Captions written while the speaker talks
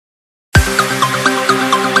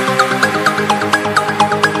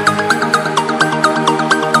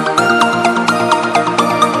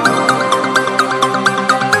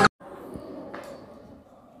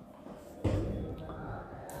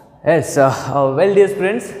Yes, well dear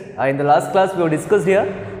students, in the last class we have discussed here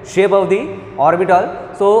shape of the orbital.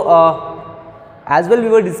 So, as well we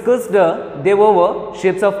were discussed there were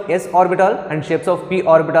shapes of s orbital and shapes of p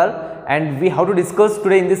orbital, and we have to discuss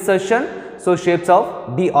today in this session so shapes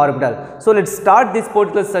of d orbital. So, let us start this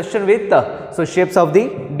particular session with so shapes of the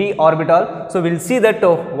d orbital. So, we will see that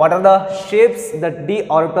what are the shapes that d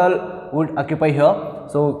orbital would occupy here.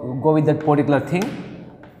 So, go with that particular thing,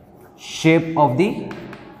 shape of the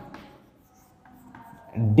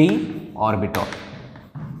d orbital.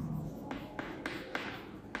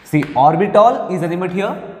 See, orbital is nothing but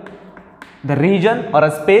here the region or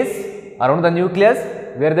a space around the nucleus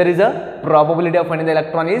where there is a probability of finding the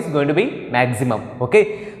electron is going to be maximum.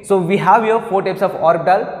 Okay, so we have here four types of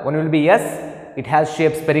orbital. One will be s, it has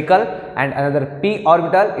shape spherical, and another p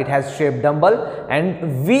orbital, it has shape dumbbell, and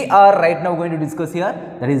we are right now going to discuss here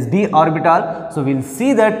that is d orbital. So we will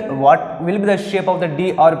see that what will be the shape of the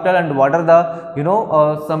d orbital and what are the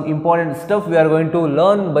some important stuff we are going to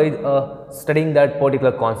learn by studying that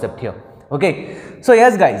particular concept here. Okay, so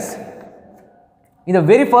yes guys, in the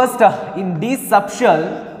very first in d subshell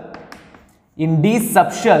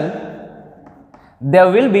there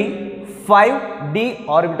will be 5 d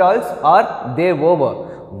orbitals are there over.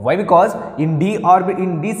 Why? Because in d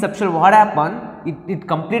subshell what happen, it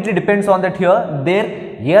completely depends on that here their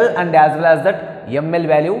L and as well as that ml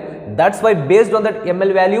value. That's why based on that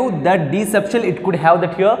ml value, that d subshell it could have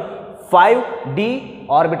that here 5 d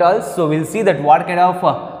orbitals. So we'll see that what kind of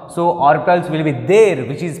orbitals will be there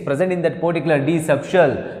which is present in that particular d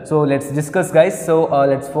subshell. So let's discuss guys. So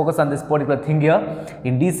let's focus on this particular thing here.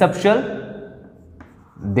 In d subshell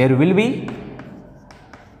there will be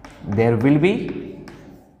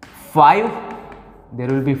 5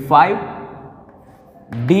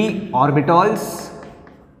 d orbitals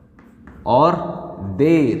are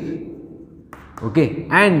there. Okay,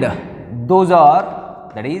 and those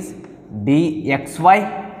are, that is dxy,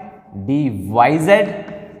 dyz,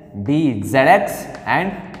 dzx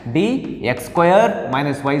and dx square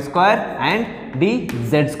minus y square and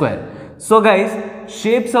dz square. So guys,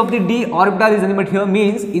 shapes of the d orbital is nothing but here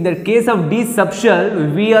means in the case of d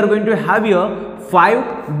subshell we are going to have here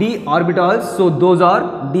 5 d orbitals. So those are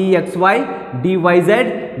dxy, dyz,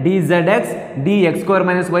 dzx, dx square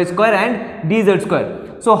minus y square and dz square.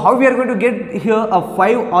 So how we are going to get here a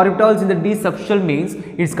 5 orbitals in the d subshell means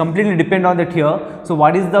it's completely depend on that here. So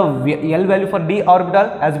what is the L value for d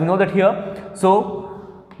orbital? As we know that here,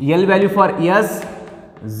 so L value for s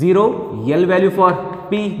 0, L value for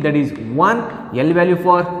p that is 1, L value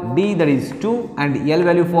for d that is 2 and L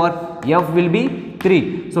value for f will be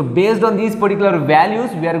 3. So based on these particular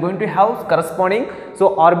values we are going to have corresponding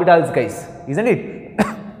orbitals guys, isn't it?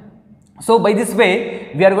 So by this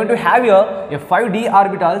way we are going to have here a 5 d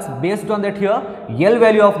orbitals based on that here L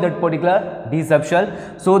value of that particular d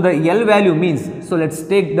subshell. So the L value means, so let's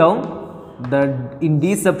take down the in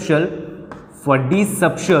d subshell, for d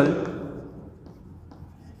subshell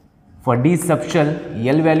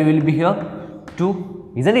L value will be here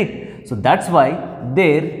 2, isn't it? So that's why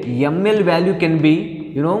their ml value can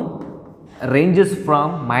be ranges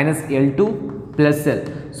from minus L to plus L.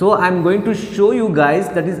 So I am going to show you guys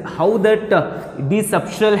that is how that d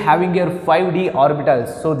subshell having here 5 d orbitals.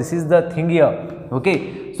 So this is the thing here.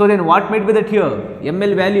 Okay, so then what might be that here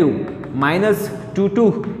ml value minus 2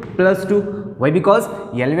 plus 2. Why? Because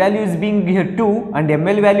L value is being here 2 and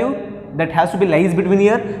ml value that has to be lies between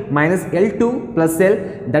here minus L2 plus L.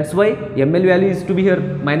 That's why ml value is to be here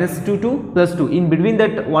minus 2 plus 2. In between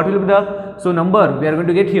that what will be the number we are going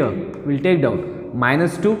to get here? We will take down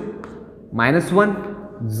minus 2, minus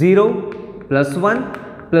 1, 0, plus 1,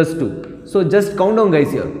 plus 2. So just count down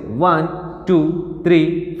guys here 1, 2,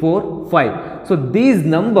 3, 4, 5. So these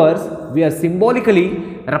numbers we are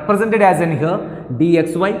symbolically represented as in here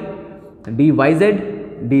dxy, dyz,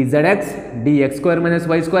 dzx, dx square minus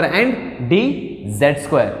y square and dz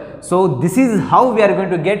square. So this is how we are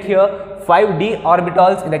going to get here 5 d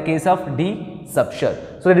orbitals in the case of d subshell.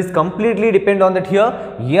 So it is completely depend on that here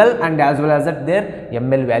L and as well as that their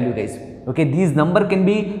ml value guys. Okay, these number can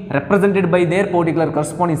be represented by their particular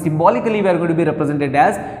corresponding, symbolically we are going to be represented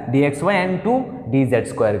as dxy and 2 dz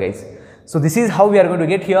square guys. So this is how we are going to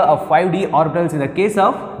get here a 5 d orbitals in the case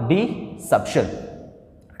of d subshell.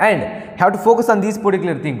 And have to focus on these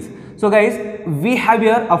particular things. So guys, we have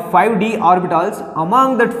here a 5 d orbitals.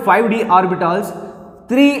 Among that 5 d orbitals,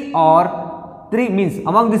 3 means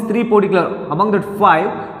among these 3 particular, among that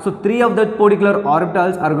 5, so 3 of that particular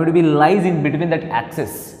orbitals are going to be lies in between that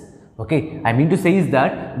axis. Okay, I mean to say is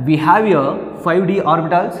that we have here 5 d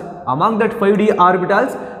orbitals. Among that 5 d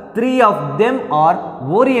orbitals, 3 of them are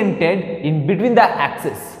oriented in between the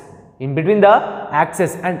axis. in between the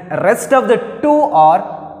axis, and rest of the two are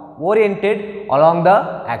oriented along the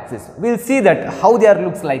axis. We'll see that how they are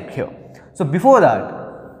looks like here. So before that,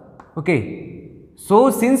 okay, so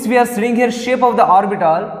since we are studying here shape of the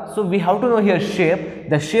orbital, so we have to know here shape.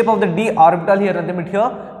 The shape of the d orbital here, nothing but here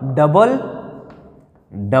double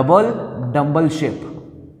dumbbell shape,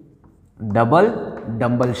 double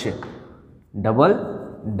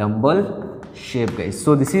dumbbell shape, guys.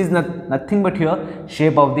 So this is nothing but here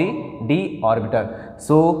shape of the d orbital.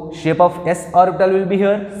 So shape of s orbital will be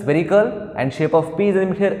here spherical, and shape of p is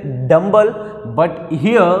here dumbbell, but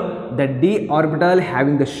here the d orbital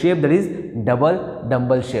having the shape that is double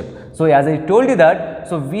dumbbell shape. So as I told you that,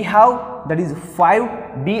 so we have that is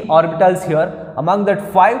 5 d orbitals here. Among that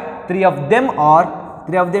 5, 3 of them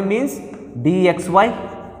means dxy,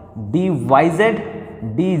 dyz,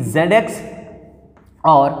 dzx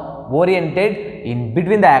are oriented in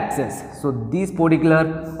between the axes. So these particular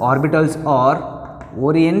orbitals are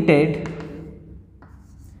oriented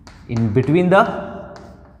in between the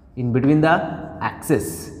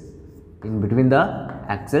axis,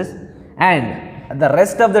 and the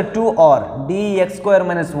rest of the two are dx square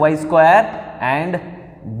minus y square and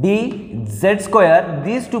dz square.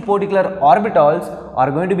 These two particular orbitals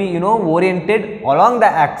are going to be oriented along the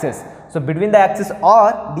axis. So between the axis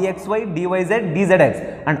are dxy, dyz,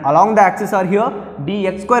 dzx, and along the axis are here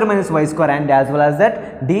dx square minus y square and as well as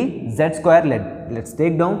that dz square. Let's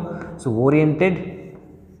take down. So oriented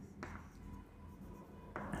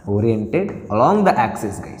along the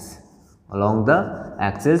axis, guys, along the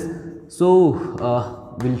axis. So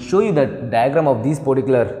we'll show you the diagram of this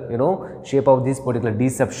particular shape of this particular d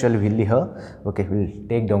subshell will be here. Okay, we'll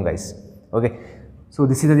take down, guys. Okay, so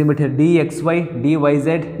this is the limit here dxy, dyz,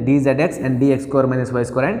 dzx and dx square minus y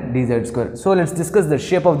square and dz square. So let's discuss the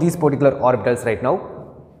shape of these particular orbitals right now.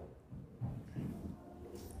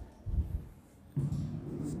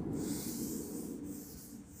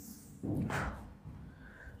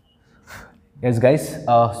 Yes, guys,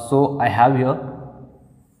 so I have here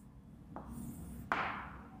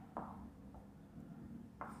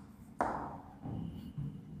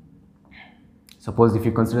suppose if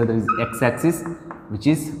you consider there is x axis which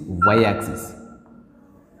is y axis.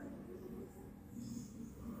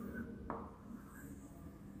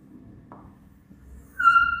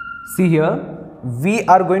 See here, we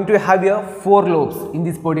are going to have here 4 lobes. In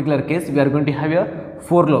this particular case, we are going to have here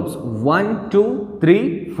 4 lobes. 1, 2,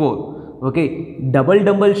 3, 4. Okay, double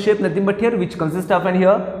dumbbell shape, nothing but here which consists of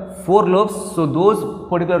here 4 lobes. So those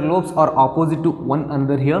particular lobes are opposite to one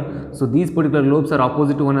another here. So these particular lobes are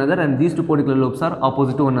opposite to one another, and these two particular lobes are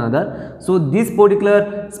opposite to one another. So this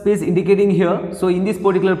particular space indicating here, so in this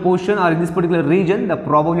particular portion or in this particular region, the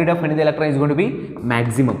probability of finding the electron is going to be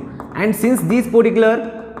maximum. And since these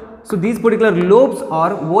particular lobes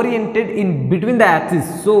are oriented in between the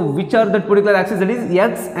axis. So which are that particular axis? That is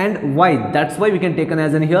x and y. That's why we can take an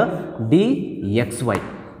as in here dxy.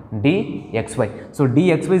 So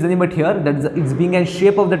dxy is nothing but here that is it's being a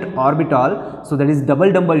shape of that orbital. So that is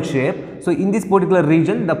double dumbbell shape. So in this particular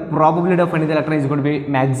region, the probability of finding the electron is going to be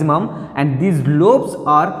maximum, and these lobes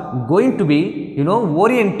are going to be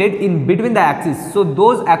oriented in between the axis. So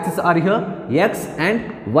those axes are here x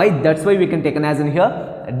and y. That's why we can take an as in here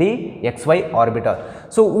dxy orbital.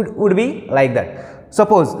 So it would be like that.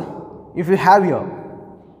 Suppose if you have here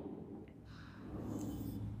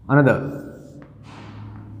another,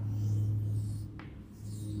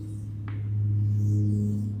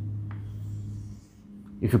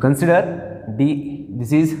 if you consider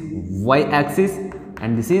this is y axis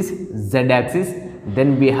and this is z axis,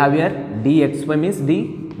 then we have here dxy means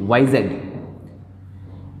dyz.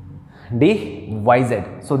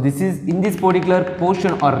 So this is in this particular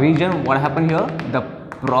portion or region, what happened here, the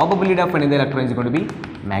probability of finding the electron is going to be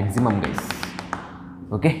maximum, guys.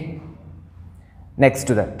 Okay, next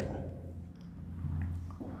to that,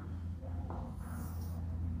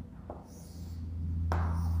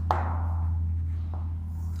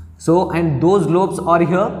 so and those lobes are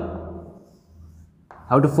here,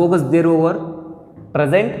 how to focus there over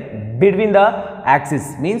present between the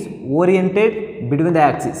axis means oriented between the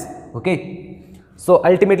axis. Okay, so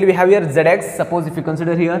ultimately we have here zx. Suppose if you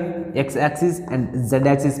consider here x axis and z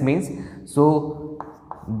axis means, so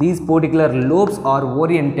these particular lobes are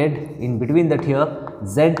oriented in between that here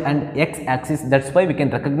z and x axis. That's why we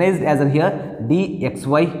can recognize as in here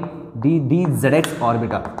dxy, dzx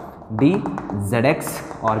orbital,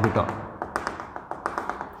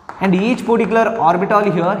 and each particular orbital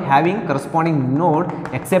here having corresponding node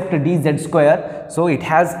except dz square. So it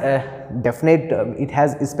has a definite, it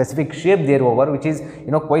has a specific shape there over, which is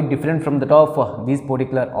quite different from that of these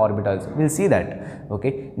particular orbitals. We'll see that.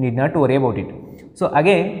 Okay, need not to worry about it. So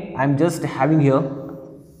again, I'm just having here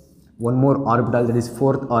one more orbital, that is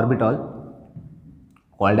fourth orbital,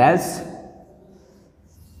 called as,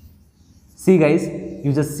 see guys,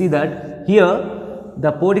 you just see that here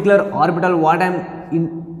the particular orbital what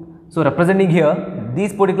representing here,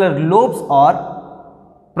 these particular lobes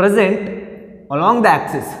are present along the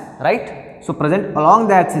axis, right? So present along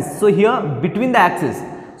the axis. So here between the axis,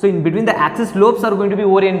 so in between the axis lobes are going to be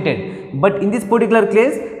oriented, but in this particular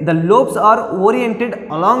case the lobes are oriented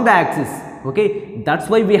along the axis. Okay, that's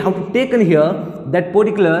why we have to take in here that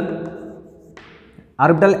particular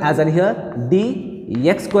orbital as in here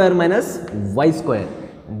dx square minus y square,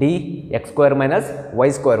 dx square minus y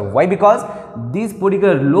square. Why? Because these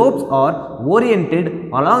particular lobes are oriented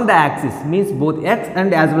along the axis, means both x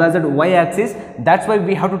and as well as the y axis. That's why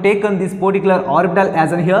we have to take on this particular orbital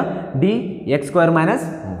as in here dx square minus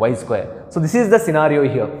y square. So this is the scenario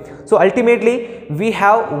here. So ultimately we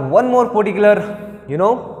have one more particular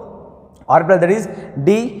orbital, that is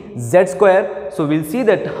dz square. So we'll see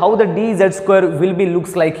that how the dz square will be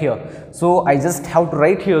looks like here. So I just have to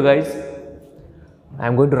write here guys, I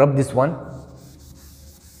am going to rub this one.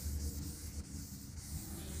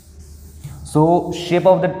 So shape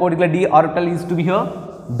of that particular d orbital is to be here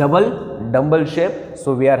double shape.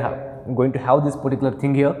 So we are going to have this particular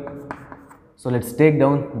thing here. So let's take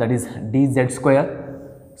down, that is dz square.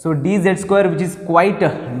 So dz square, which is quite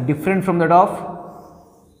different from that of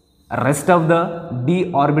rest of the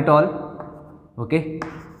d orbital. Okay,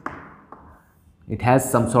 it has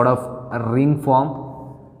some sort of a ring form.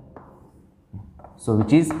 So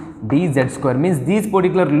which is dz square, means these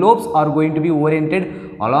particular lobes are going to be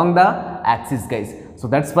oriented along the axis guys. So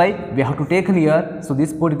that's why we have to take here, so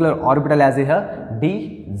this particular orbital as here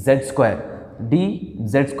dz square,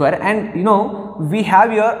 and we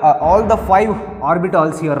have here all the 5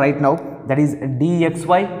 orbitals here right now, that is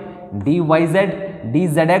dxy, dyz,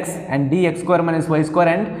 dzx and dx square minus y square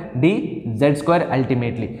and dz square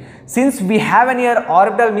ultimately. Since we have an here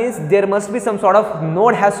orbital, means there must be some sort of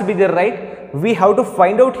node has to be there, right? We have to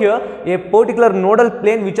find out here a particular nodal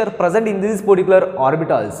plane which are present in these particular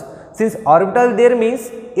orbitals. Since orbital there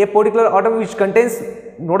means a particular atom which contains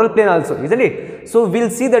nodal plane also, isn't it? So we'll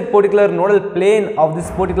see that particular nodal plane of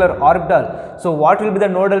this particular orbital. So what will be the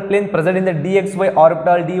nodal plane present in the dxy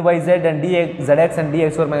orbital, dyz and dzx and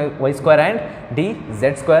dx square minus y square and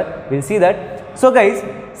dz square? We'll see that. So guys,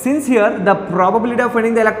 since here the probability of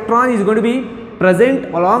finding the electron is going to be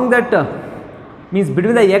present along that means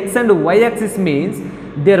between the x and y axis, means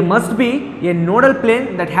there must be a nodal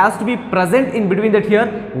plane that has to be present in between that here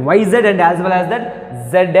yz and as well as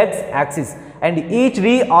that zx axis, and each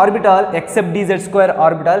d orbital except dz square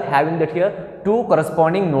orbital having that here 2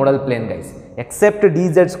 corresponding nodal plane guys, except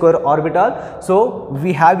dz square orbital. So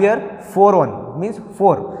we have here 4 means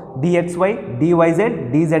 4 dxy, dyz,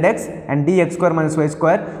 dzx and dx square minus y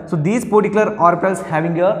square. So these particular orbitals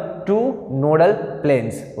having here 2 nodal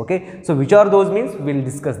planes. Okay, so which are those, means we will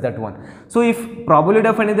discuss that one. So if probability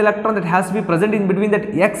of finding the electron that has to be present in between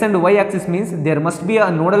that x and y axis, means there must be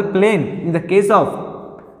a nodal plane in the case of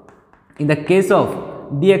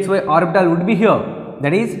dxy orbital would be here,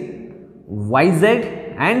 that is yz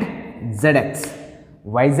and zx,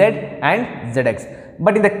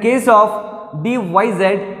 but in the case of dyz,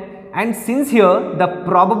 and since here the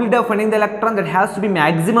probability of finding the electron that has to be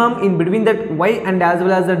maximum in between that y and as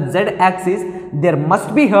well as the z axis, there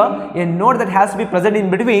must be here a node that has to be present in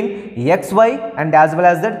between xy and as well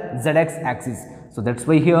as that zx axis. So that's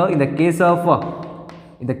why here in the case of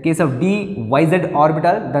dyz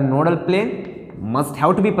orbital, the nodal plane must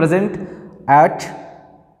have to be present at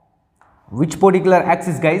which particular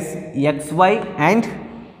axis guys? xy and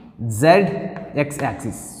zx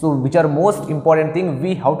axis. So which are most important thing,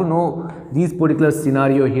 we have to know these particular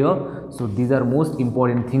scenario here. So these are most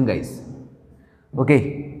important thing guys.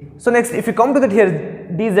 Okay, so next if you come to that here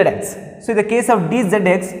dzx, so in the case of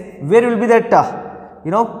dzx, where will be that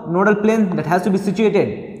nodal plane that has to be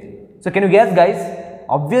situated? So can you guess guys?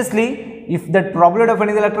 Obviously if that probability of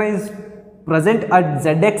finding the electron is present at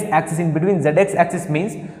zx axis, in between zx axis,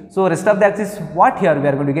 means so rest of the axis what here we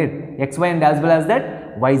are going to get xy and as well as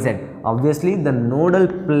that yz. Obviously the nodal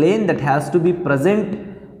plane that has to be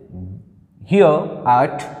present here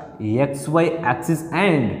at xy axis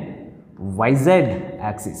and yz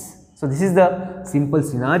axis. So this is the simple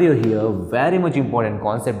scenario here, very much important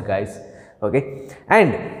concept guys. Okay,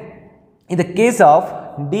 and in the case of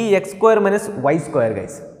dx square minus y square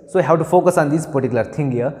guys, so I have to focus on this particular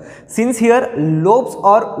thing here. Since here lobes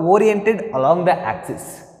are oriented along the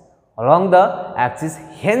axis, along the axis.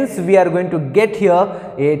 Hence we are going to get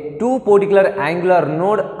here a two particular angular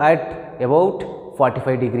node at about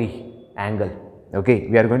 45-degree angle. Okay,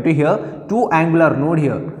 we are going to here two angular node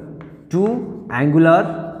here, two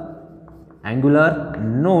angular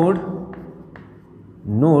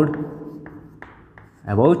node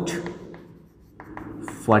about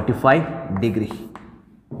 45-degree,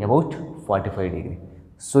 about 45-degree.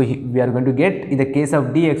 So we are going to get, in the case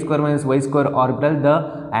of dx square minus y square orbital,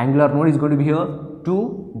 the angular node is going to be here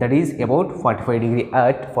 2, that is about 45-degree,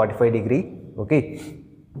 at 45-degree. Okay,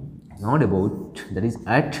 not about, that is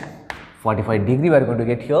at 45-degree we are going to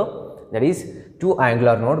get here, that is two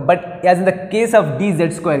angular node. But as in the case of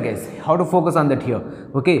dz square, guys, how to focus on that here?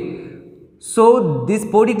 Okay, so this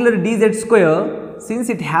particular dz square, since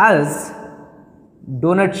it has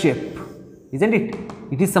donut shape, isn't it?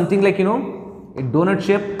 It is something like, you know, a donut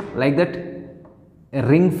shape, like that, a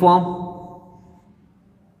ring form,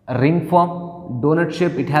 donut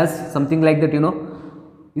shape, it has something like that, you know,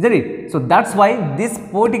 isn't it? So that's why this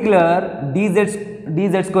particular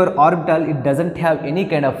dz square orbital, it doesn't have any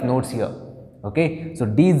kind of nodes here. Okay, so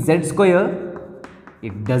dz square,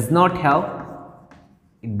 it does not have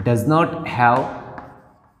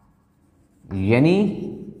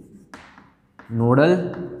any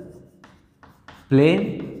nodal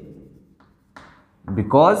plane,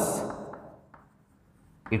 because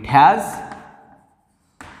it has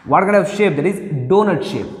what kind of shape? That is donut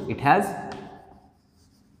shape. It has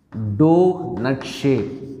donut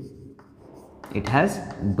shape. It has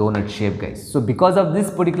donut shape, guys. So because of this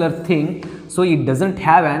particular thing, so it doesn't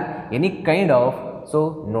have any kind of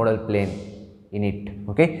nodal plane in it.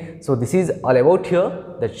 Okay, so this is all about here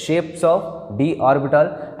the shapes of d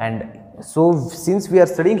orbital. And so since we are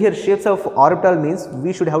studying here shapes of orbital, means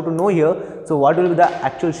we should have to know here, so what will be the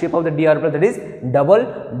actual shape of the d orbital? That is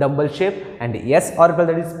dumbbell shape, and s orbital,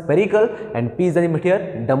 that is spherical, and p is the limit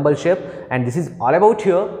here, dumbbell shape. And this is all about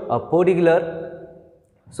here a particular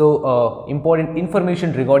important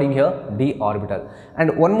information regarding here d orbital.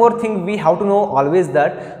 And one more thing we have to know always,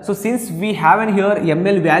 that so since we have in here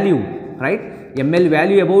ml value, right, ml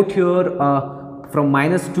value about here from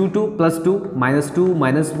 -2 to +2, -2,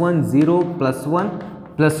 -1, 0, +1,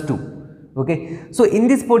 +2. Okay, so in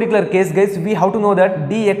this particular case, guys, we have to know that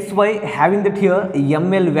dxy having that here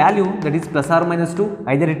ml value, that is ±2,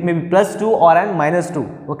 either it may be +2 or -2.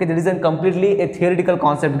 Okay, that is a completely a theoretical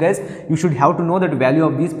concept, guys. You should have to know that value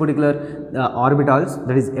of these particular orbitals,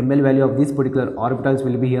 that is ml value of these particular orbitals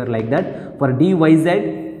will be here like that. For dyz,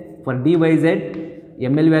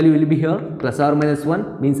 ml value will be here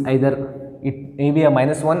 ±1, means either it may be a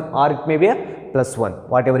 -1 or it may be a +1,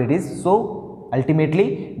 whatever it is. So ultimately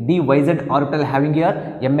dyz orbital having here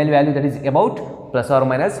ml value, that is about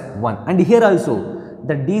 ±1. And here also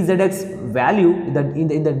the dzx value, in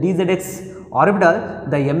the dzx orbital,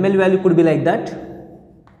 the ml value could be like that,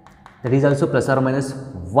 that is also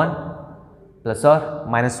 ±1,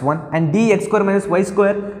 and dx square minus y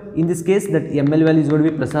square, in this case that ml value is going to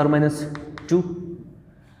be ±2.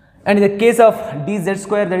 And in the case of dz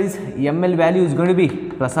square, that is ml value is going to be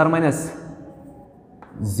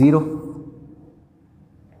 ±0,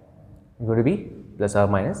 going to be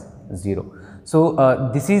 ±0. So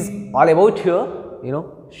this is all about here, you know,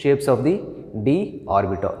 shapes of the d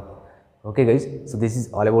orbital. Okay, guys, so this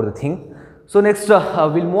is all about the thing. So next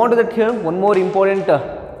we'll move on to that here one more important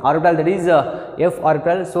orbital, that is f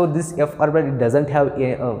orbital. So this f orbital, it doesn't have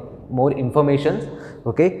more information.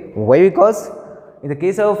 Okay, why? Because in the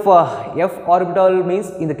case of f orbital,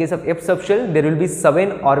 means in the case of f subshell, there will be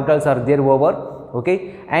 7 orbitals are there over. Okay,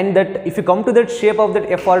 and that if you come to that shape of that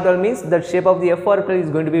f orbital, means that shape of the f orbital is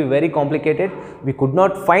going to be very complicated. We could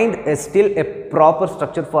not find still a proper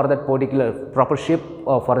structure for that particular proper shape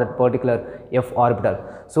for that particular f orbital.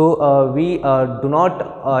 So we do not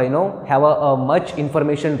you know, have a much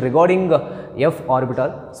information regarding f orbital.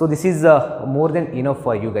 So this is more than enough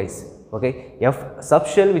for you guys. Okay, f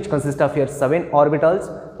subshell, which consists of here 7 orbitals.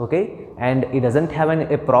 Okay, and it doesn't have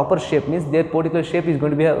a proper shape, means their particular shape is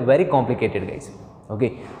going to be very complicated, guys.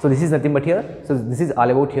 Okay, so this is nothing but here, so this is all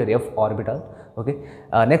about here f orbital. Okay,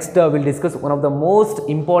 next we'll discuss one of the most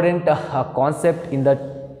important concept in the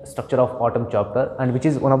structure of atom chapter, and which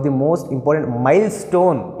is one of the most important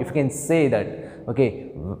milestone, if you can say that. Okay,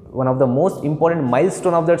 one of the most important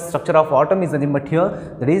milestone of that structure of atom is nothing but here,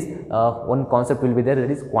 that is one concept will be there, that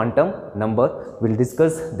is quantum number. We will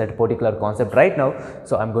discuss that particular concept right now.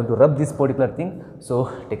 So I am going to rub this particular thing, so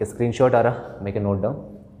take a screenshot or make a note down.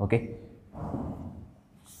 Okay,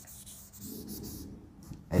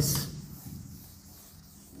 yes.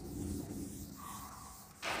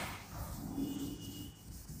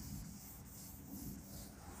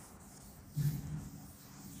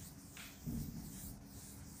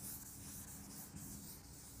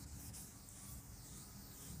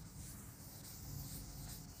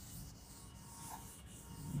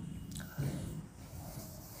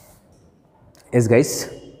 Yes guys,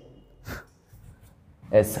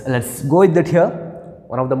 yes, let's go with that here.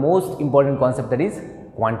 One of the most important concept, that is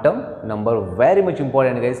quantum number, very much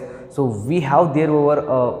important guys. So we have there over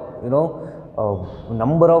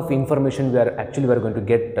number of information we are going to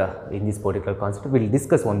get in this particular concept. We will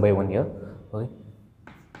discuss one by one here. Okay,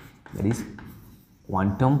 that is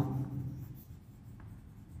quantum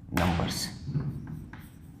numbers.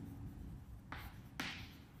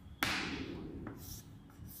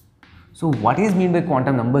 So what is mean by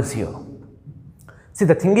quantum numbers here? See,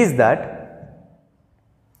 the thing is that,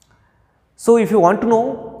 so if you want to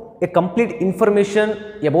know a complete information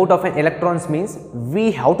about of an electrons, means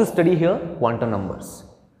we have to study here quantum numbers.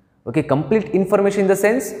 Okay, complete information in the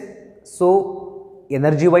sense, so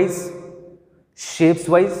energy wise, shapes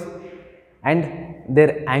wise, and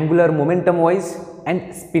their angular momentum wise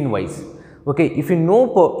and spin wise. Okay, if you know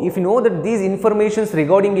that these informations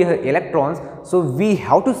regarding electrons, so we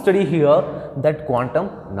have to study here that quantum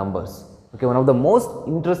numbers. Okay, one of the most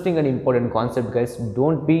interesting and important concept guys.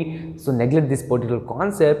 Don't be so neglect this particular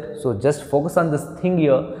concept. So just focus on this thing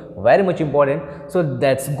here, very much important. So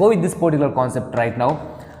let's go with this particular concept right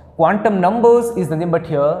now. Quantum numbers is nothing but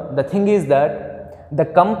here. The thing is that the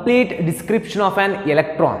complete description of an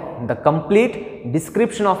electron,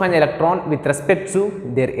 with respect to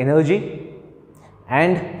their energy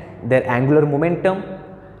and their angular momentum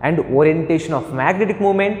and orientation of magnetic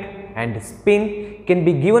moment and spin can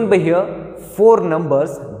be given by here 4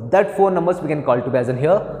 numbers. That 4 numbers we can call to be as in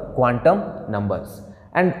here quantum numbers.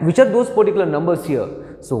 And which are those particular numbers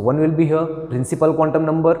here? So one will be here principal quantum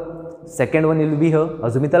number, second one will be here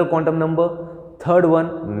azimuthal quantum number, third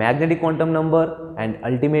one magnetic quantum number, and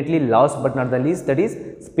ultimately last but not the least, that is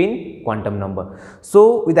spin quantum number.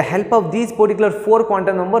 So with the help of these particular 4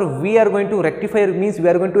 quantum number, we are going to rectify, means we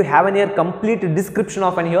are going to have an here complete description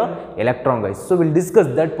of an here electron guys. So we'll discuss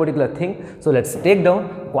that particular thing. So let's take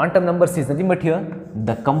down quantum numbers is nothing but here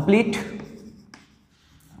the complete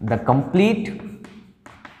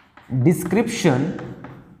description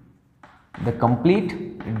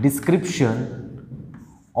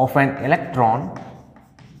of an electron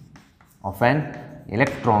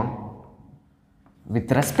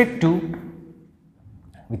with respect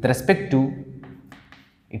to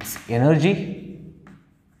its energy,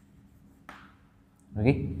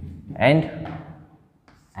 okay, and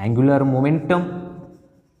angular momentum,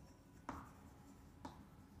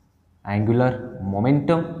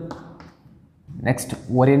 next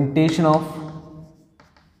orientation of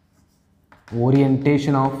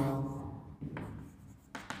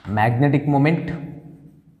magnetic moment,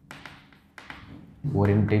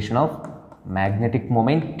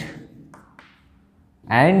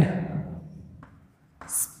 and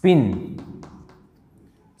spin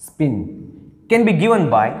can be given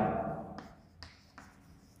by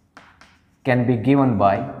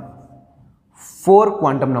 4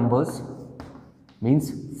 quantum numbers,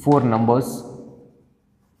 means 4 numbers.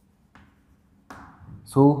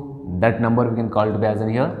 So that number we can call to be as in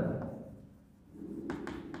here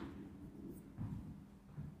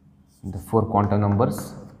the 4 quantum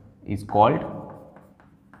numbers is called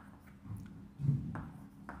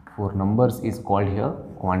here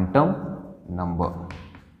quantum number.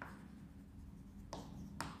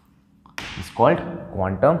 It's called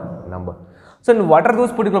quantum number. So what are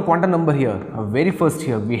those particular quantum number here? Very first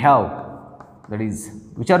here we have, that is,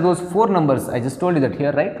 which are those 4 numbers? I just told you that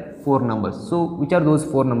here, right? 4 numbers. So which are those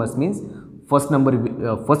 4 numbers? Means first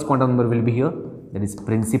quantum number will be here, that is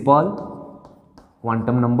principal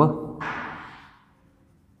quantum number,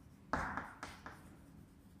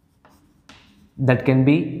 that can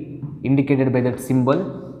be indicated by that symbol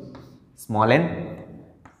small n.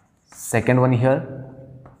 Second one here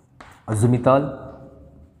azimuthal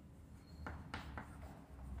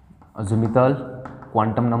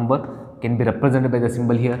quantum number can be represented by the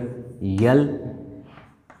symbol here L.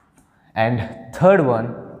 And third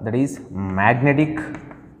one, that is magnetic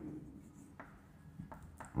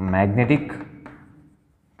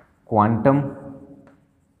quantum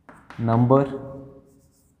number,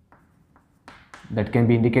 that can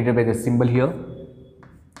be indicated by the symbol here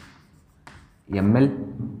ML,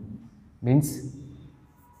 means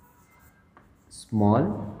small,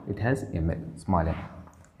 it has ML, small m.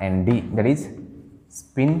 And D, that is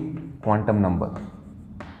spin quantum number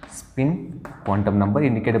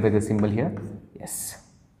indicated by the symbol here S.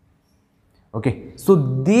 Okay, so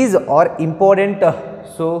these are important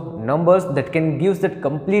numbers that can give that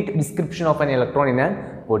complete description of an electron in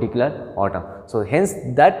a particular atom. So hence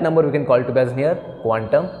that number we can call to be as here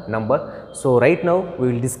quantum number. So right now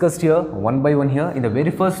we will discuss here one by one here. In the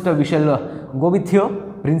very first we shall go with here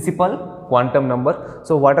principal quantum number.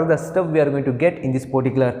 So what are the stuff we are going to get in this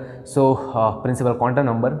particular principal quantum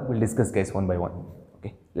number? We'll discuss guys one by one.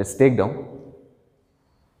 Okay, let's take down.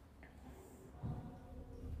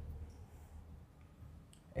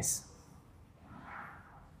 Yes.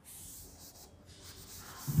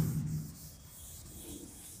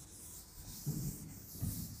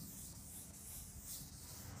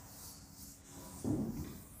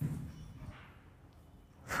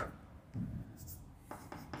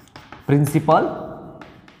 Principal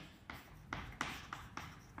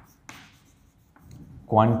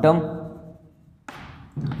quantum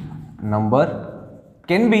number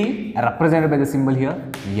can be represented by the symbol here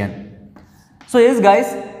n. So yes guys,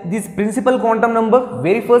 this principal quantum number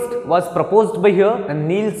very first was proposed by here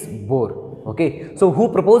Niels Bohr. Okay, so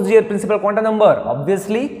who proposed here principal quantum number?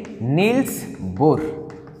 Obviously Niels Bohr.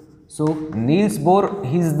 So Niels Bohr,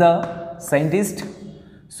 he is the scientist.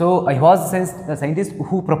 So I was a scientist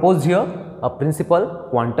who proposed here a principal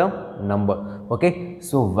quantum number. Okay,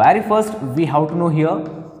 so very first we have to know here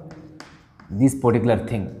this particular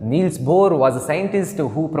thing. Niels Bohr was a scientist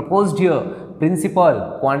who proposed here principal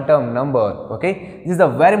quantum number. Okay, this is a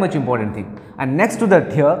very much important thing. And next to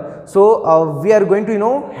that here, so we are going to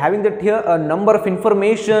having that here a number of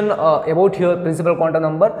information about here principal quantum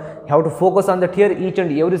number. You have to focus on that here each and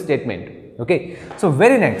every statement. Okay, so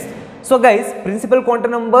very next. So guys, principal quantum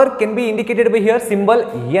number can be indicated by here symbol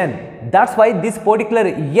n. That's why this particular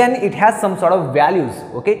n, it has some sort of values.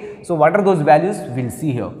 Okay, so what are those values? We'll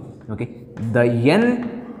see here. Okay, the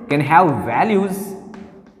n can have values.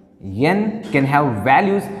 N can have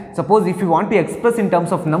values. Suppose if you want to express in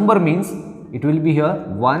terms of number means it will be here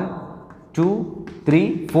 1, 2,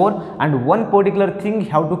 3, 4, and one particular thing you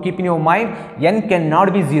have to keep in your mind, n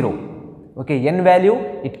cannot be 0. Okay, n value,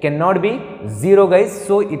 it cannot be 0 guys.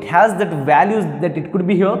 So it has that values that it could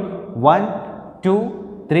be here 1,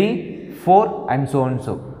 2, 3, 4 and so on and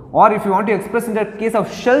so. Or if you want to express in the case of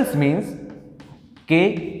shells means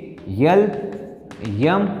K, L,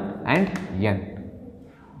 M and N.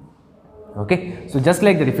 Okay, so just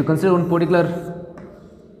like that, if you consider one particular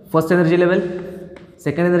first energy level,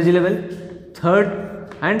 second energy level,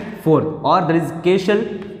 third and fourth, or there is K shell,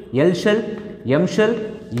 L shell, M shell,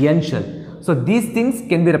 N shell. So these things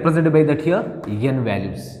can be represented by that here n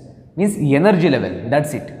values, means energy level,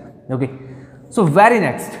 that's it. Okay, so very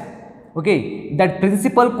next, okay, that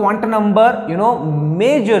principal quantum number,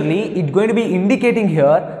 majorly it going to be indicating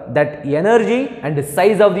here that energy and the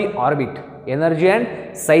size of the orbit, energy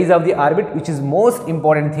and size of the orbit, which is most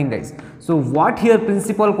important thing guys. So what here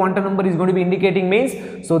principal quantum number is going to be indicating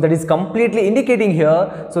means, so that is completely indicating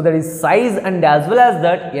here, so that is size and as well as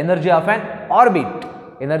that energy of an orbit,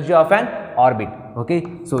 energy of an orbit. Okay,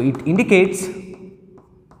 so it indicates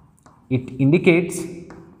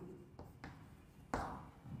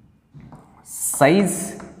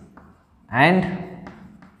size and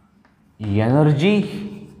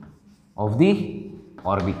energy of the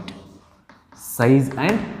orbit, size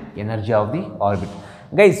and energy of the orbit.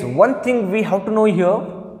 Guys, one thing we have to know here,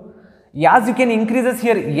 as you can increases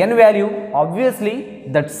here n value, obviously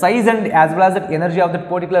that size and as well as that energy of that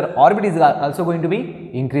particular orbit is also going to be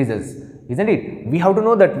increases, isn't it? We have to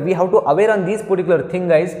know that, we have to aware on this particular thing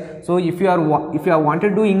guys. So if you are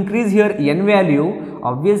wanted to increase here n value,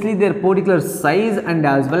 obviously their particular size and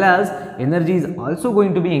as well as energy is also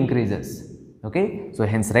going to be increases. Okay, so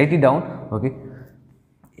hence write it down. Okay,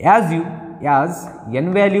 as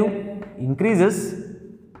n value increases,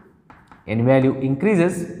 energy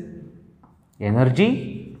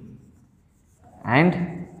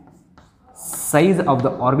and size of the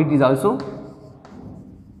orbit is also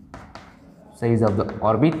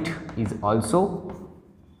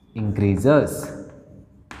increases.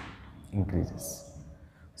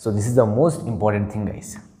 So this is the most important thing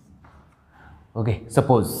guys. Okay,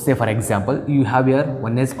 suppose say for example you have here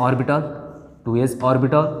 1s orbital, 2s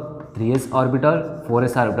orbital, 3s orbital,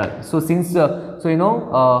 4s orbital. So since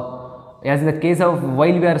as in the case of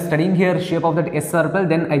while we are studying here shape of that s orbital,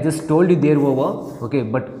 then I just told you there over. Okay,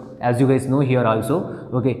 but as you guys know here also,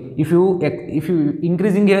 okay, if you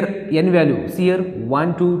increasing here n value, see here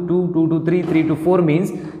 1 2 2 2 to 3 3 to 4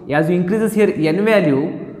 means as you increases here n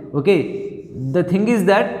value, okay, the thing is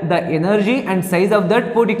that the energy and size of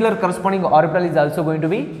that particular corresponding orbital is also going to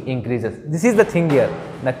be increases. This is the thing here,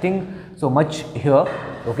 nothing so much here.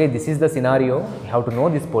 Okay, this is the scenario, you have to know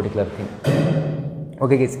this particular thing.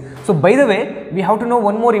 Okay guys, so by the way, we have to know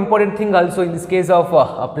one more important thing also in this case of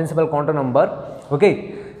a principal quantum number.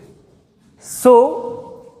 Okay,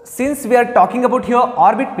 so since we are talking about here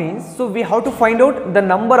orbit means, so we have to find out the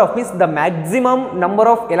number of, means the maximum number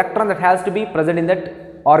of electron that has to be present in that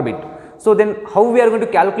orbit. So then how we are going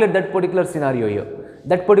to calculate that particular scenario here?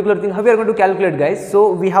 That particular thing, how we are going to calculate, guys? So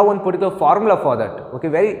we have one particular formula for that. Okay,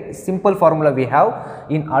 very simple formula we have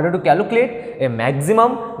in order to calculate a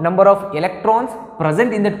maximum number of electrons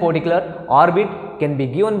present in that particular orbit can be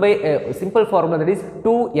given by a simple formula, that is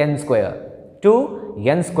 2n square.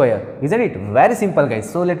 2n square, isn't it? Very simple, guys.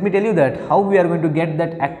 So let me tell you that how we are going to get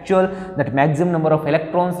that that maximum number of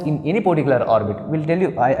electrons in any particular orbit. We'll tell you,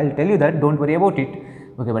 I'll tell you that, don't worry about it.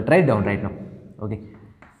 Okay, but write down right now. Okay,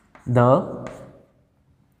 the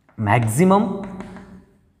maximum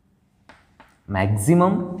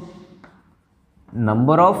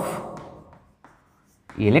number of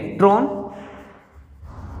electron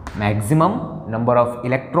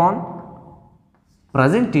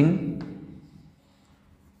present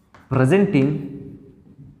in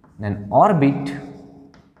an orbit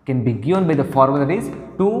can be given by the formula, that is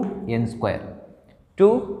 2n square.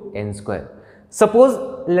 2n square. Suppose,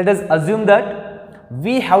 let us assume that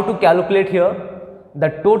we have to calculate here the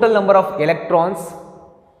total number of electrons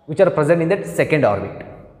which are present in that second orbit.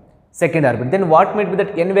 Then what might be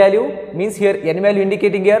that n value? Means here n value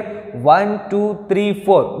indicating here 1, 2, 3,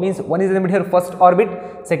 4. Means 1 is in the middle here first orbit,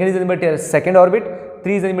 2nd is in the middle here second orbit,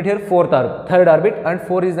 3 is in the middle here third orbit, and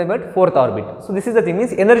 4 is in the middle fourth orbit. So this is the thing,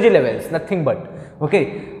 means energy levels, nothing but. Okay,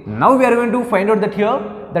 now we are going to find out that here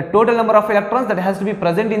the total number of electrons that has to be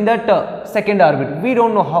present in that second orbit. We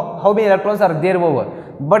don't know how many electrons are there over,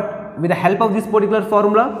 but with the help of this particular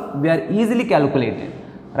formula we are easily calculated,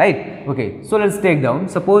 right? Okay, so let's take down,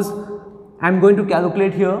 suppose I am going to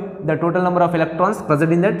calculate here the total number of electrons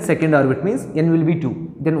present in that second orbit, means n will be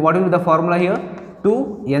 2. Then what will be the formula here?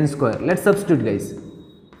 2n square. Let's substitute, guys.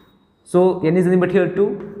 So n is nothing but here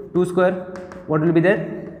 2 square, what will be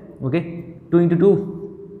there? Okay, 2 into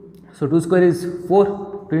 2, so 2 square is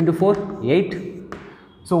 4, 2 into 4, 8.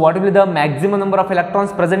 So what will be the maximum number of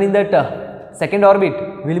electrons present in that second orbit?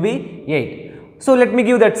 Will be 8. So let me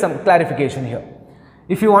give that some clarification here.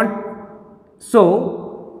 If you want,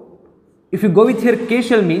 so if you go with here K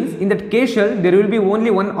shell, means in that K shell there will be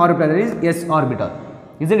only one orbital, that is s orbital,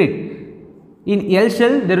 isn't it? In L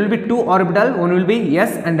shell there will be two orbital, one will be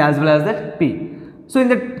s and as well as that p. So in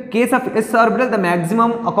the case of s orbital the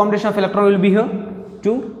maximum accommodation of electron will be here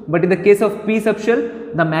 2, but in the case of p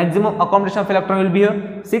subshell the maximum accommodation of electron will be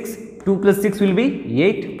here 6. 2 plus 6 will be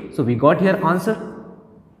 8. So we got here answer,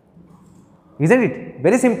 isn't it?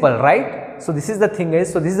 Very simple, right? So this is the thing,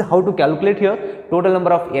 guys. So this is how to calculate here total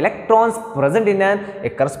number of electrons present in a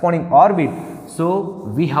corresponding orbit.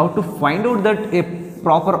 So we have to find out that a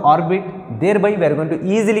proper orbit, thereby we are going to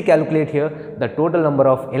easily calculate here the total number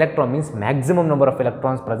of electron, means maximum number of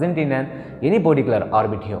electrons present in any particular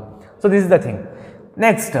orbit here. So this is the thing.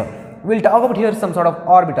 Next we will talk about here some sort of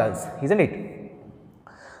orbitals, isn't it?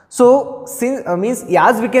 So since means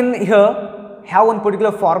as we can here have one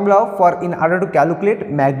particular formula for in order to calculate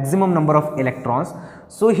maximum number of electrons.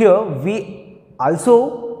 So here we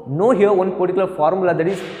also know here one particular formula, that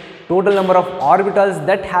is total number of orbitals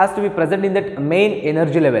that has to be present in that main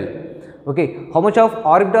energy level. Okay, how much of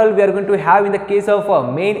orbital we are going to have in the case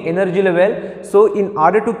of main energy level? So in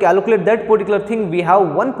order to calculate that particular thing we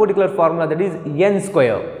have one particular formula, that is n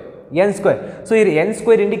square. So here n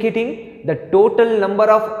square indicating the total number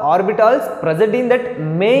of orbitals present in that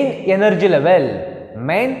main energy level.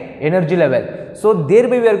 So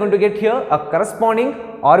thereby we are going to get here a corresponding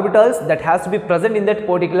orbitals that has to be present in that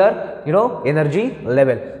particular energy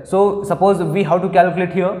level. So suppose we have to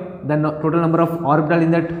calculate here the total number of orbital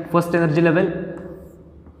in that first energy level,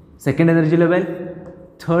 second energy level,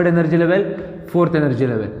 third energy level, fourth energy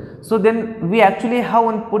level. So then we actually have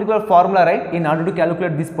one particular formula, right, in order to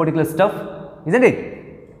calculate this particular stuff, isn't it?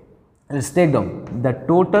 Let's take down the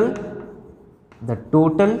total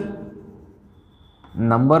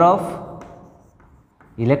number of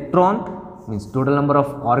electron, means total number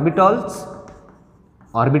of orbital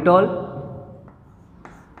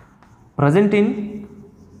present in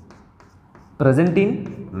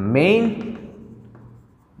main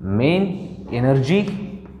energy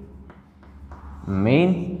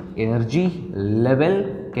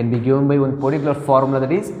level can be given by one particular formula,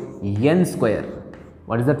 that is n square.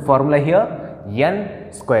 What is that formula here?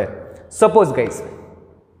 N square. Suppose, guys,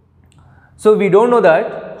 so we don't know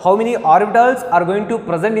that how many orbitals are going to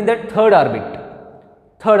present in that third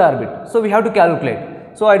orbit. So we have to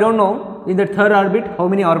calculate. So I don't know in the third orbit how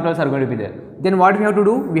many orbitals are going to be there. Then what we have to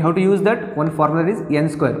do? We have to use that one formula, is n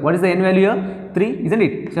square. What is the n value here? 3, isn't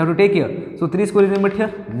it? So you have to take here. So 3 square is number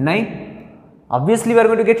here 9. Obviously we are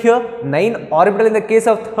going to get here 9 orbital in the case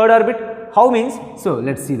of third orbit. How means? So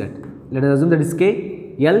let's see that. Let us assume that is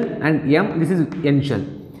k, l and m. This is n shell.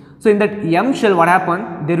 So in that M shell, what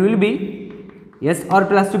happened? There will be S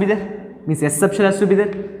orbital has to be there, means S subshell has to be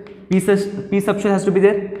there, P subshell has to be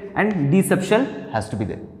there, and D subshell has to be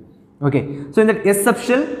there. Okay. So in that S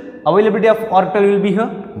subshell, availability of orbital will be here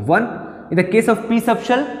 1. In the case of P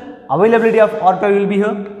subshell, availability of orbital will be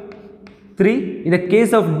here 3. In the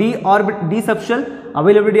case of D subshell,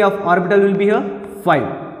 availability of orbital will be here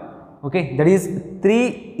 5. Okay, that is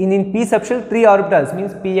 3 in P subshell, 3 orbitals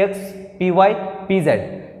means Px, Py,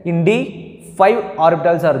 Pz. In D, 5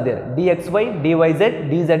 orbitals are there: dxy, dyz,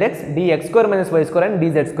 dzx, dx square minus y square, and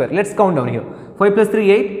dz square. Let's count down here. 5 plus 3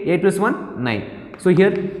 8, 8 plus 1 9. So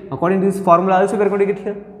here, according to this formula also we are going to get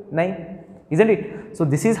here 9, isn't it? So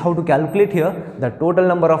this is how to calculate here the total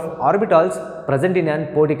number of orbitals present in a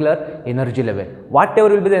particular energy level. Whatever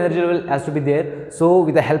will be the energy level has to be there. So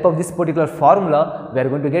with the help of this particular formula, we are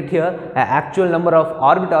going to get here an actual number of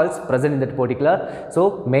orbitals present in that particular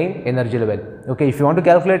main energy level. Okay, if you want to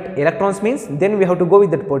calculate electrons means, then we have to go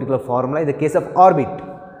with that particular formula in the case of orbit.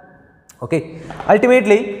 Okay,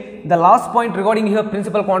 ultimately the last point regarding here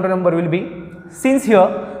principal quantum number will be, since here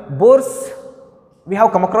Bohr's, we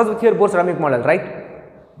have come across with here Bohr's atomic model, right?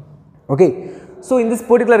 Okay, so in this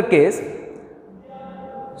particular case,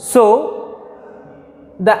 so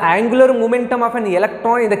the angular momentum of an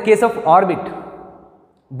electron in the case of orbit,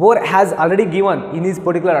 Bohr has already given in his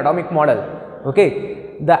particular atomic model.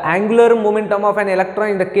 Okay, the angular momentum of an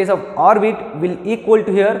electron in the case of orbit will equal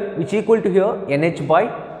to here, which equal to here nh by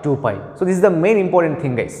 2 pi. So this is the main important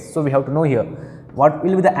thing, guys. So we have to know here what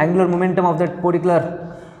will be the angular momentum of that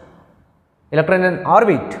particular electron in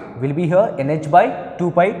orbit will be here nh by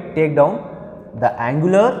 2 pi. Take down the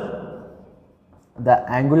angular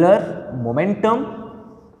momentum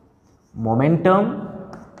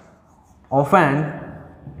of an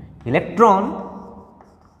electron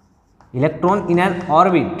in an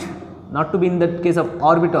orbit, not to be in that case of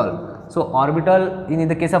orbital. So orbital, in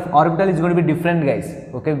the case of orbital is going to be different, guys.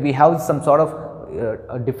 Okay, we have some sort of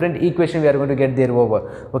a different equation we are going to get there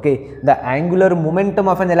over. Okay, the angular momentum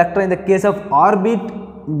of an electron in the case of orbit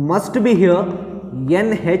must be here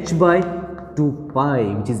nh by 2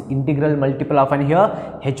 pi, which is integral multiple of an here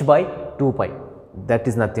h by 2 pi. That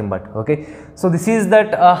is nothing but, okay. So this is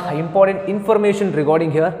that important information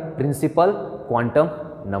regarding here principal quantum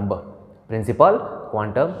number. Very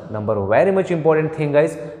much important thing,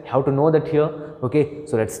 guys. You have to know that here. Okay,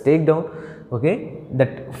 so let's take down. Okay,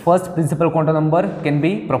 that first principal quantum number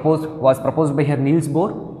was proposed by here Niels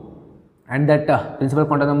Bohr, and that principal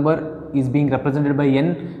quantum number is being represented by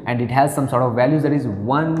n, and it has some sort of values, that is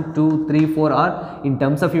 1, 2, 3, 4, or in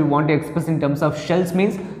terms of, you want to express in terms of shells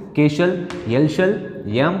means K shell, L shell,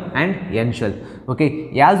 M and N shell. Okay,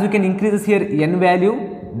 as we can increase here n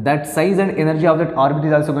value, that size and energy of that orbit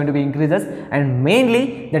is also going to be increases, and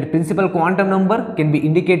mainly that principal quantum number can be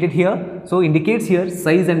indicated here. So indicates here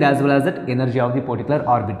size and as well as that energy of the particular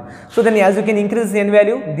orbit. So then as you can increase n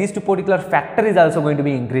value, these two particular factor is also going to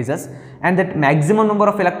be increases, and that maximum number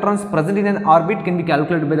of electrons present in an orbit can be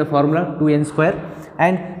calculated by the formula 2n square,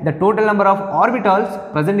 and the total number of orbitals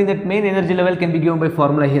present in that main energy level can be given by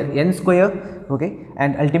formula here n square. Okay,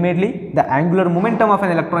 and ultimately the angular momentum of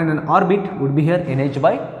an electron in an orbit would be here nh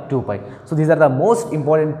by 2 pi. So these are the most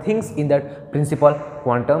important things in that principal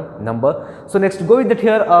quantum number. So next go with that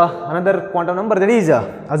here another quantum number, that is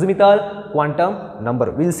azimuthal quantum number.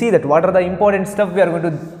 We will see that what are the important stuff we are going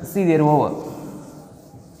to see there over.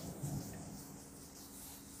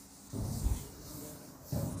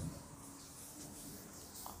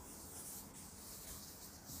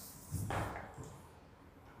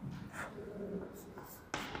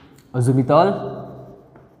 Azimuthal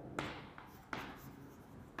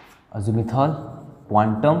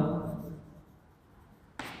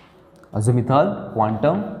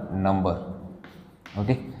quantum number.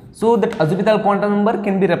 Okay, so that azimuthal quantum number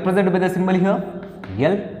can be represented by the symbol here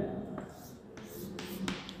L.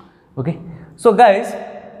 Okay, so guys,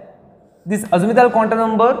 this azimuthal quantum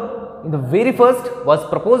number in the very first was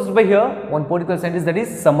proposed by here one particular scientist, that is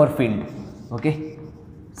Sommerfeld. Okay,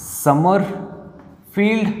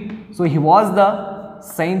 Sommerfeld. So he was the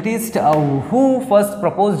scientist who first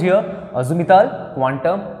proposed here azimuthal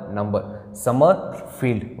quantum number,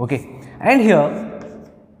 Sommerfeld. Okay, and here,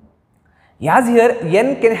 as here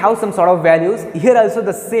n can have some sort of values, here also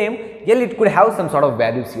the same L, it could have some sort of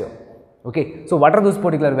values here. Okay, so what are those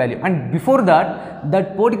particular value? And before that,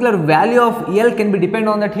 that particular value of L can be depend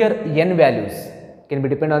on that here n values, can be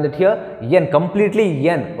depend on that here n, completely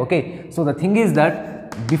n. Okay, so the thing is that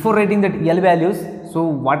before writing that L values, so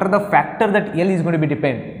what are the factor that L is going to be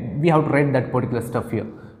depend, we have to write that particular stuff here.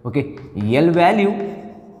 Okay, L value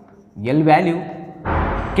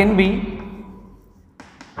can be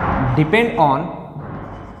depend on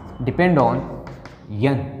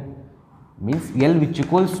n, means L which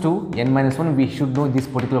equals to n minus 1. We should know this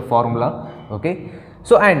particular formula. Okay,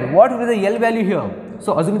 so and what will be the L value here?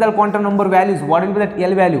 So azimuthal quantum number values, what will be that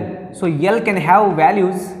L value? So L can have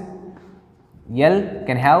values,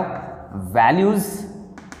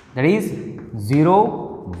 that is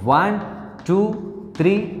 0, 1, 2,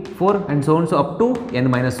 3, 4 and so on, so up to n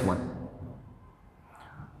minus 1.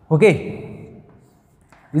 Okay,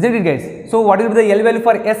 isn't it guys? So what will be the L value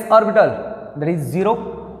for s orbital? That is 0.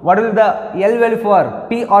 What will be the L value for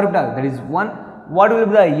p orbital? That is 1. What will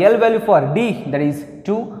be the L value for d? That is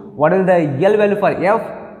 2. What will be the L value for f?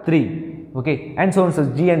 3. Okay, and so on, so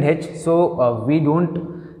g and h. So we don't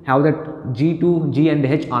have that g to g and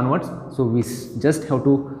h onwards, so we just have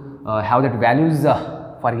to have that values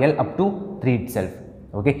for L up to 3 itself.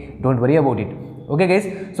 Okay, don't worry about it. Okay guys,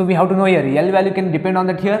 so we have to know here L value can depend on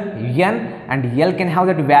that here n, and L can have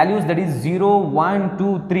that values, that is 0, 1,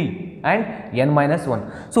 2, 3 and n minus 1.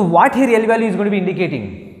 So what here L value is going to be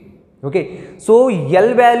indicating? Okay, so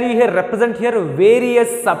L value here represent here various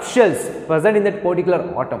subshells present in that particular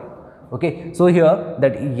atom. Okay, so here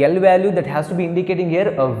that L value that has to be indicating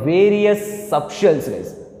here various subshells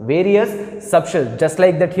guys, various subshells, just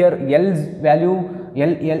like that here L value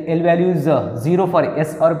is 0 for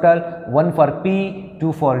s orbital, 1 for p,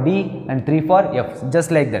 2 for d and 3 for f,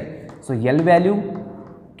 just like that. So L value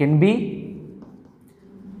can be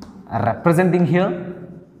representing here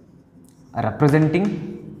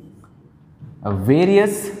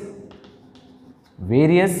various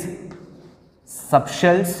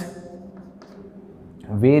subshells,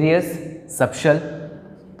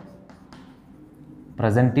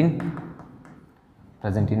 present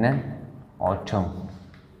in an atom,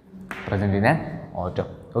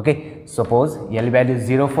 Okay, suppose L value is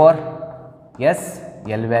 0 for S,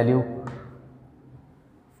 L value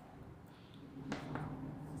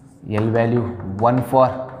 1 for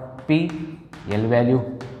P, L value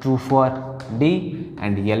 2 for D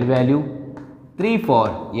and L value 3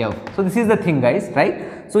 for F. So this is the thing guys,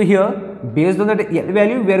 right? So here based on that L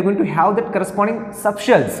value we are going to have that corresponding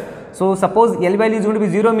subshells. So suppose L value is going to be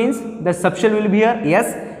 0 means the subshell will be here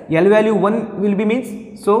S, L value 1 will be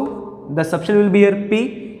means, so the subshell will be here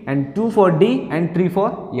P and 2 for D and 3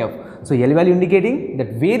 for F. So L value indicating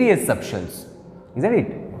that various subshells, isn't it?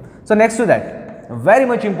 So next to that, very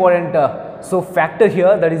much important factor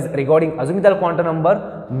here, that is regarding azimuthal quantum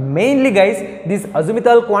number. Mainly guys, this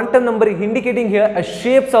azimuthal quantum number is indicating here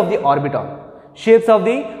shapes of the orbital.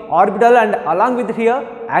 And along with here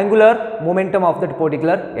angular momentum of that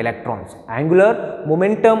particular electrons, angular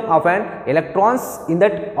momentum of an electrons in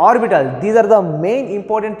that orbital. These are the main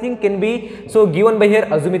important thing can be so given by here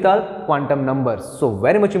azimuthal quantum numbers. So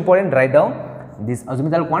very much important, write down this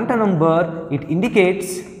azimuthal quantum number. It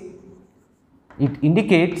indicates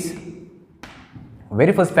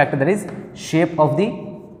very first factor, that is shape of the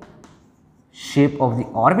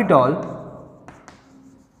orbital,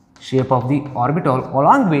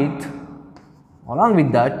 along with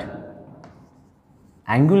that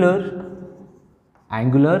angular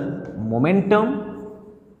momentum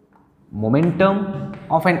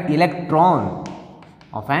of an electron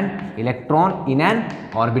in an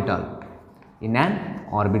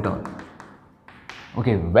orbital.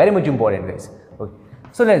 Okay, very much important guys. Okay,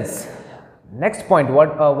 so let's next point,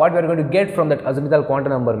 what we are going to get from that azimuthal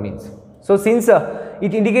quantum number means. So since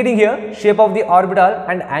it indicating here shape of the orbital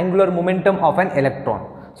and angular momentum of an electron,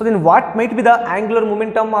 so then what might be the angular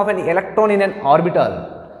momentum of an electron in an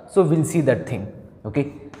orbital? So we'll see that thing.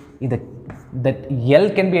 Okay, that L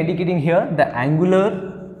can be indicating here the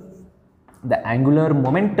angular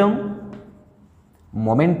momentum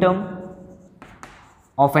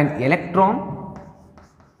of an electron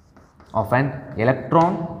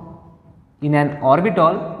in an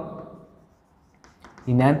orbital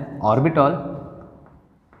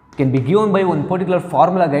can be given by one particular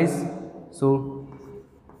formula guys. So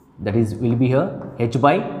that is will be here h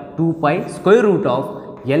by 2 pi square root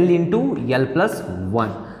of L into L plus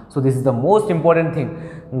 1. So this is the most important thing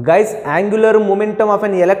guys, angular momentum of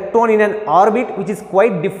an electron in an orbit, which is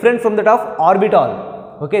quite different from that of orbital.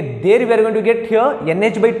 Okay, there we are going to get here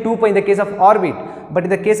nh by 2 pi in the case of orbit, but in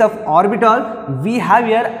the case of orbital we have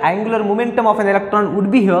here angular momentum of an electron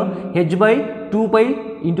would be here h by 2 pi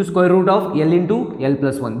into square root of L into L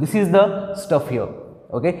plus 1. This is the stuff here.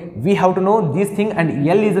 Okay, we have to know this thing, and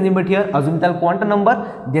L is the number here, azimuthal quantum number.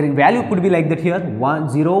 Their value could be like that here 1,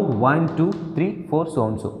 0, 1, 2, 3, 4, so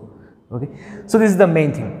on so. Okay, so this is the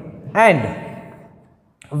main thing, and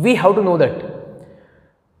we have to know that.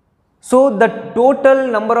 So the total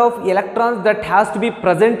number of electrons that has to be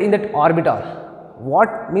present in that orbital,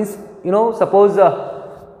 what means, suppose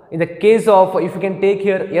in the case of, if you can take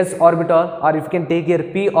here s orbital, or if you can take here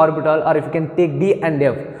p orbital, or if you can take d and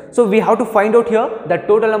f. So we have to find out here the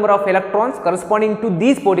total number of electrons corresponding to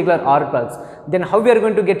these particular orbitals. Then how we are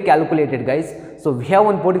going to get calculated, guys? So we have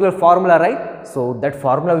one particular formula, right? So that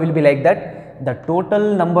formula will be like that: the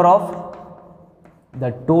total number of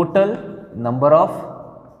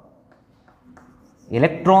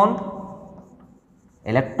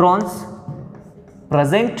electrons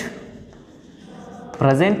present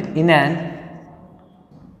in an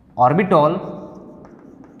orbital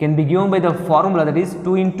can be given by the formula, that is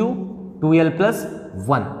 2 into 2l plus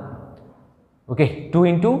 1. Okay, 2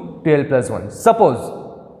 into 2l plus 1. Suppose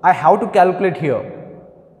I have to calculate here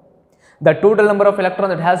the total number of electrons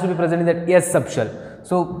that has to be present in that s subshell.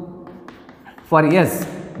 So for s,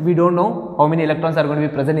 we don't know how many electrons are going to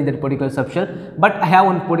be present in that particular subshell, but I have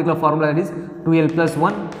one particular formula, that is 2l plus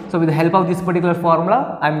 1. So with the help of this particular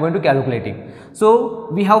formula, I am going to calculating. So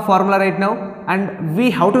we have formula right now, and we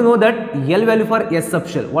have to know that L value for S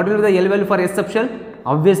subshell. What will be the L value for S subshell?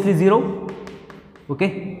 Obviously 0.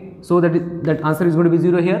 Okay, so that answer is going to be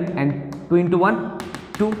 0 here, and 2 into 1,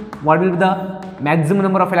 2. What will be the maximum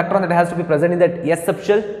number of electron that has to be present in that S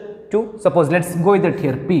subshell? 2. Suppose let's go with that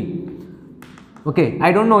here, P. Okay,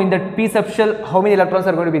 I don't know in that P subshell how many electrons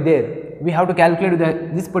are going to be there. We have to calculate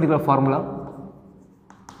with this particular formula.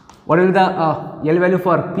 What will be the L value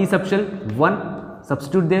for P subshell? 1.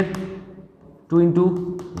 Substitute there. 2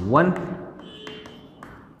 into 1.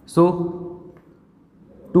 So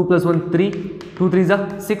 2 plus 1, 3. 2 3s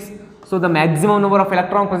are 6. So the maximum number of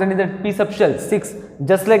electrons present in that P subshell, 6.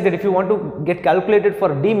 Just like that, if you want to get calculated for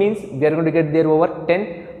D, means we are going to get there over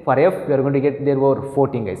 10. For F, we are going to get there over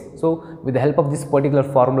 14, guys. So with the help of this particular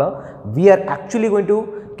formula, we are actually going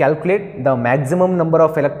to calculate the maximum number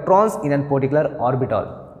of electrons in a particular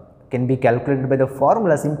orbital. Can be calculated by the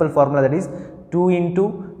formula, simple formula, that is 2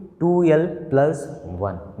 into 2l plus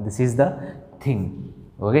 1. This is the thing.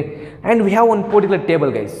 Okay, and we have one particular table,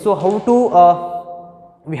 guys. So how to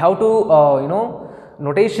we have to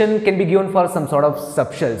notation can be given for some sort of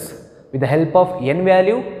subshells. With the help of n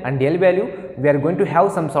value and l value, we are going to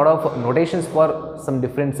have some sort of notations for some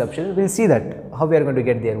different subshells. We will see that how we are going to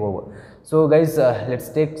get there over. So guys, let's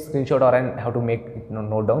take screenshot, or and how to make it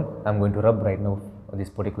note down. I am going to rub right now these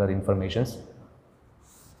particular informations.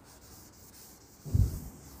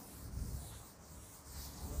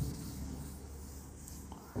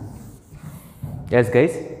 Yes,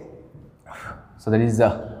 guys. So that is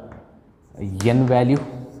the n value,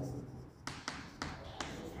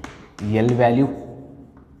 L value,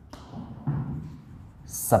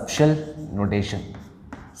 subshell notation.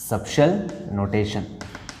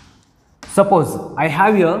 Suppose I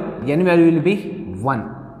have here n value will be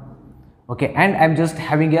 1. Okay, and I am just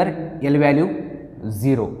having here L value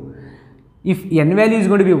 0. If n value is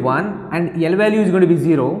going to be 1 and L value is going to be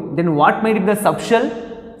 0, then what might be the subshell?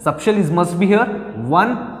 Subshell is must be here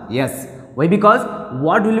 1. Yes. Why? Because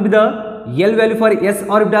what will be the L value for S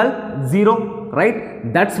orbital? 0, right?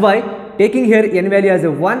 That's why taking here n value as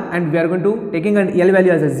a 1 and we are going to taking an L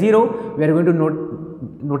value as a 0, we are going to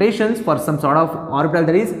note notations for some sort of orbital,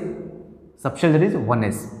 that is subshell, that is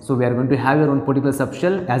 1s. So we are going to have your own particular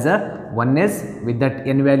subshell as a 1s with that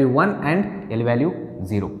n value 1 and L value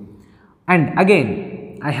 0. And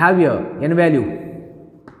again I have here n value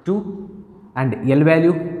 2 and L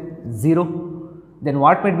value 0. Then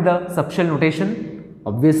what might be the subshell notation?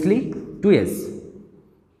 Obviously 2s.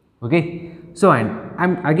 Okay. So and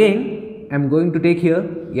I'm going to take here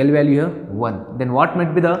L value here 1. Then what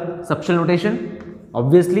might be the subshell notation?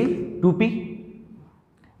 Obviously 2p,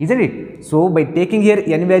 isn't it? So by taking here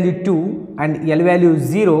n value 2 and L value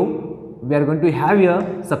 0, we are going to have here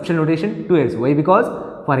subshell notation 2s. Why? Because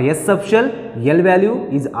for S subshell, L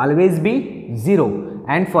value is always be 0,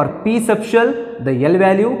 and for P subshell, the L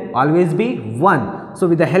value always be 1. So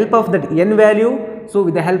with the help of that n value,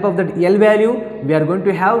 with the help of that L value, we are going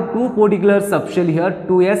to have two particular subshell here,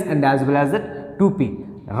 2s and as well as that 2p.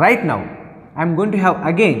 Right now, I am going to have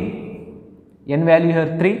again n value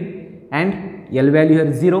here 3 and L value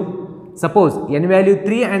here 0. Suppose n value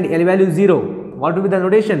 3 and L value 0, what will be the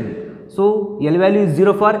notation? So L value is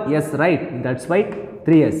 0 for S, right? That's why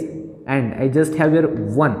 3s, and I just have here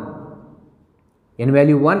 1. N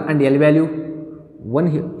value 1 and L value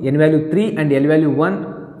 1 here, n value 3 and L value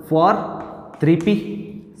 1 for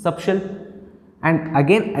 3p subshell, and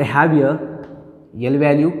again I have here L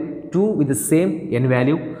value 2 with the same n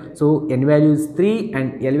value. So n value is 3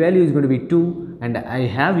 and L value is going to be 2, and I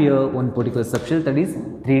have here one particular subshell, that is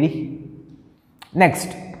 3d. Next,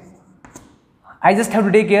 I just have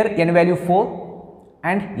to take here n value 4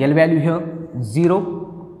 and L value here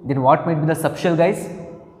 0, then what might be the subshell, guys?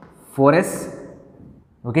 4s.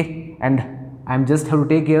 Okay, and I am just have to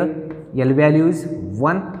take here L value is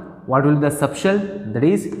 1. What will be the subshell? That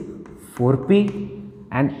is 4p,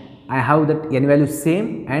 and I have that n value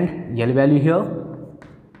same, and L value here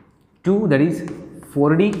 2, that is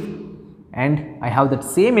 4d, and I have that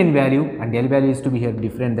same n value, and L value is to be here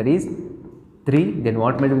different, that is 3. Then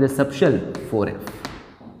what might be the subshell? 4f.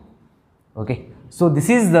 Okay, so this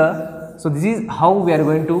is how we are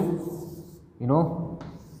going to, you know,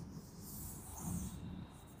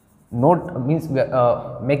 means we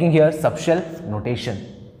are making here subshell notation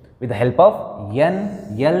with the help of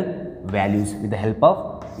n, l values, with the help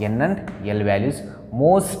of n and l values.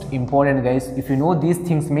 Most important, guys, if you know these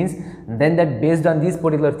things means, then that based on this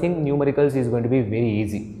particular thing, numericals is going to be very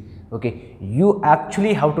easy. Okay, you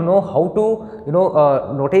actually have to know how to, you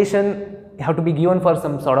know, notation have to be given for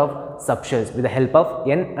some sort of subshells with the help of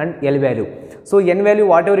n and l value. So n value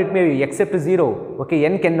whatever it may be except 0, okay,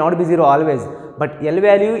 n cannot be 0 always, but L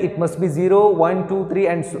value it must be 0, 1, 2, 3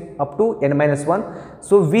 and so up to n minus 1.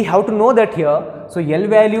 So we have to know that here. So L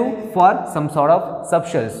value for some sort of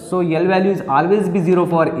subshells. So L value is always be 0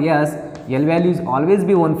 for S, L value is always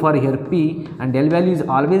be 1 for here P, and L value is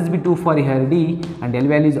always be 2 for here D, and L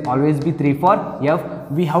value is always be 3 for F.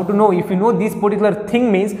 We have to know, if you know this particular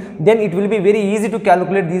thing means, then it will be very easy to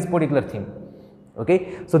calculate this particular thing.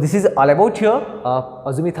 Okay, so this is all about here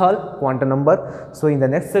azimuthal quantum number. So in the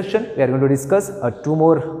next session we are going to discuss 2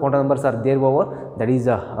 more quantum numbers are there over, that is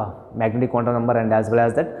magnetic quantum number and as well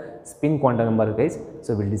as that spin quantum number, guys.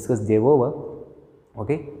 So we will discuss there over.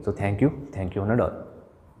 Okay, so thank you one and all.